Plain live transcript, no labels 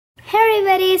Hey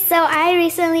everybody, so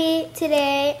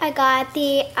today I got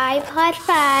the iPod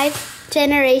 5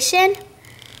 generation,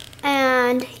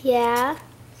 and yeah,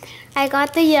 I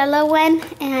got the yellow one,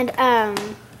 and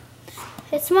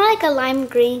it's more like a lime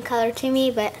green color to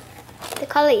me, but they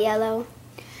call it yellow.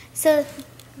 So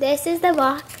this is the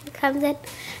box it comes in.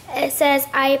 It says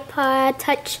iPod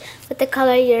Touch with the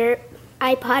color your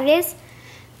iPod is,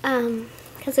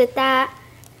 because with that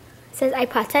it says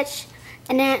iPod Touch.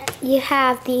 And then you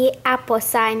have the Apple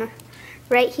sign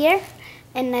right here,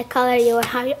 and the color you will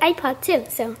have your iPod too.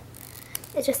 So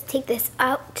let's just take this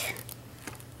out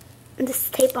and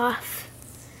just tape off.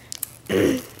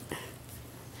 Okay.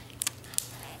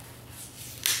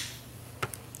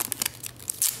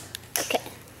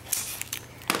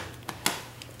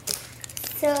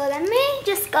 So let me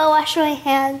just go wash my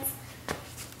hands.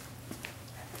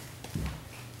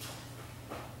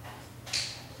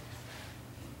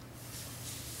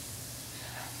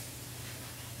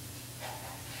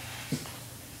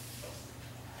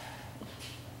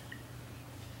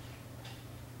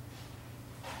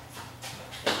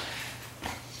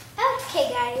 Okay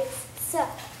guys, so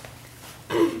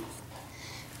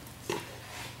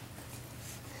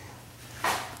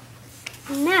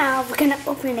now we're gonna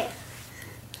open it.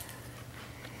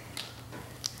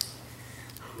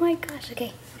 Oh my gosh,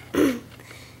 okay.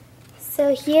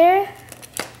 So here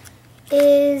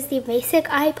is the basic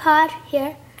iPod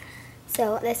here.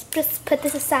 So let's just put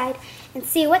this aside and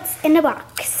see what's in the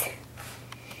box.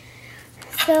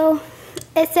 So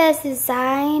it says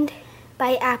designed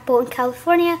by Apple in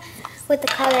California with the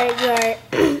color your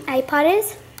iPod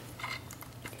is.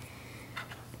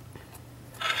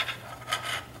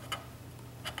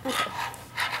 Okay.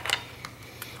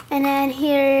 And then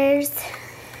here's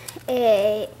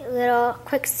a little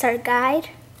quick start guide,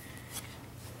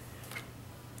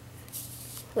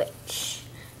 which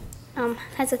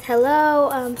has a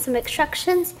hello, some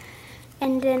instructions,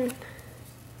 and then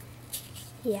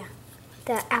yeah,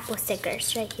 the Apple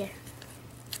stickers right here.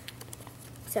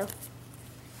 So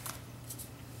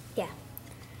yeah,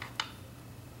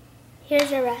 here's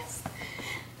the rest.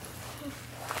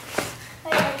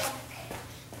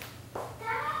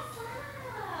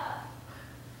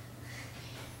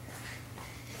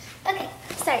 Okay,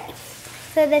 sorry.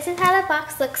 So this is how the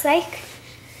box looks like.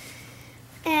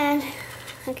 And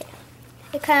okay,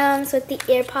 it comes with the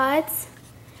AirPods,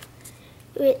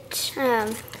 which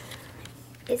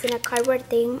is in a cardboard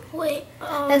thing. Wait,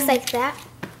 looks like that.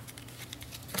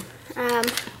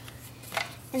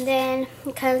 And then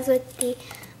it comes with the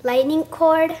lightning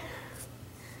cord,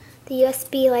 the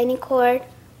USB lightning cord,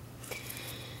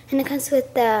 and it comes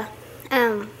with the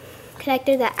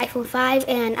connector that iPhone 5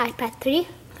 and iPad 3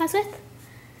 comes with,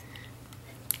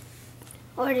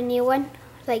 or the new one,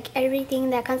 like everything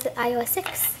that comes with iOS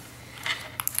 6.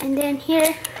 And then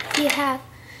here you have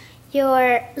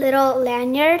your little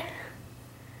lanyard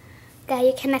that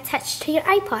you can attach to your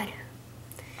iPod.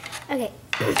 Okay.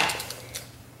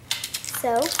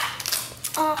 So,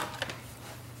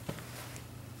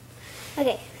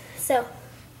 okay, so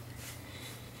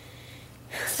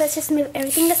let's just move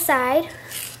everything aside,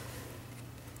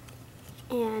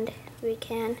 and we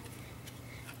can,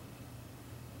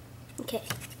 okay,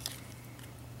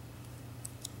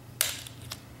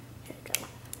 there we go.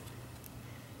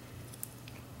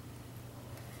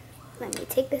 Let me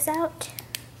take this out.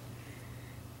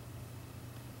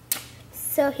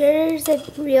 So here's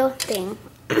the real thing.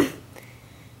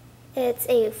 It's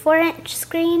a 4-inch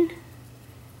screen,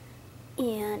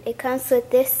 and it comes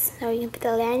with this, so you can put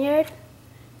the lanyard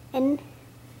in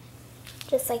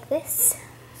just like this.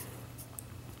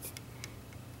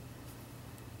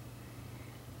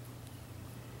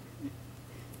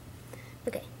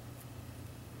 Okay,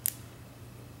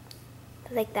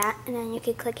 like that, and then you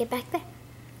can click it back there.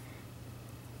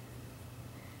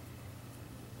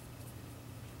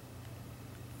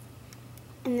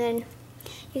 And then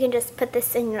you can just put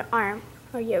this in your arm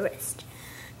or your wrist.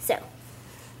 So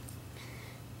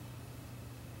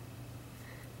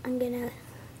I'm gonna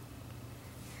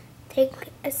take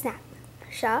a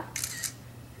snapshot.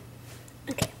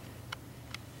 Okay.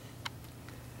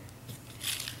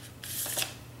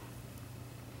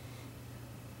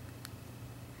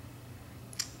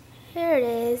 Here it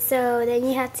is. So then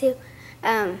you have to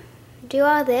do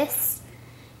all this,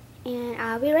 and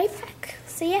I'll be right back.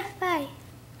 So yeah, bye.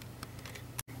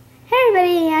 Hey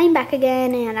everybody, I'm back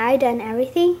again, and I done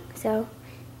everything. So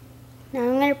now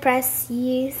I'm gonna press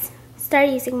start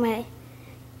using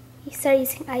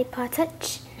iPod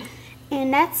Touch,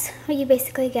 and that's what you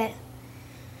basically get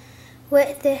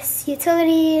with this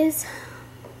utilities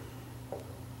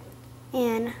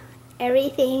and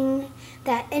everything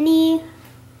that any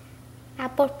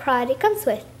Apple product comes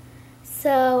with.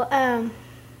 So,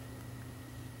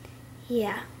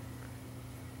 yeah.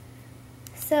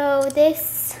 So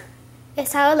this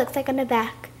is how it looks like on the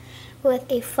back with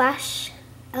a flash,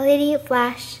 LED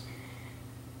flash.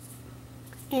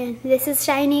 And this is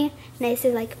shiny and this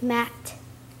is like matte.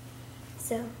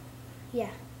 So, yeah.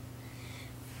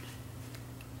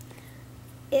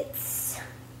 It's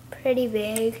pretty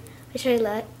big, which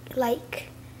I like.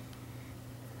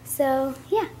 So,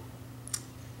 yeah.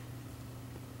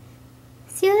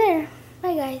 See you there.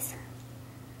 Bye, guys.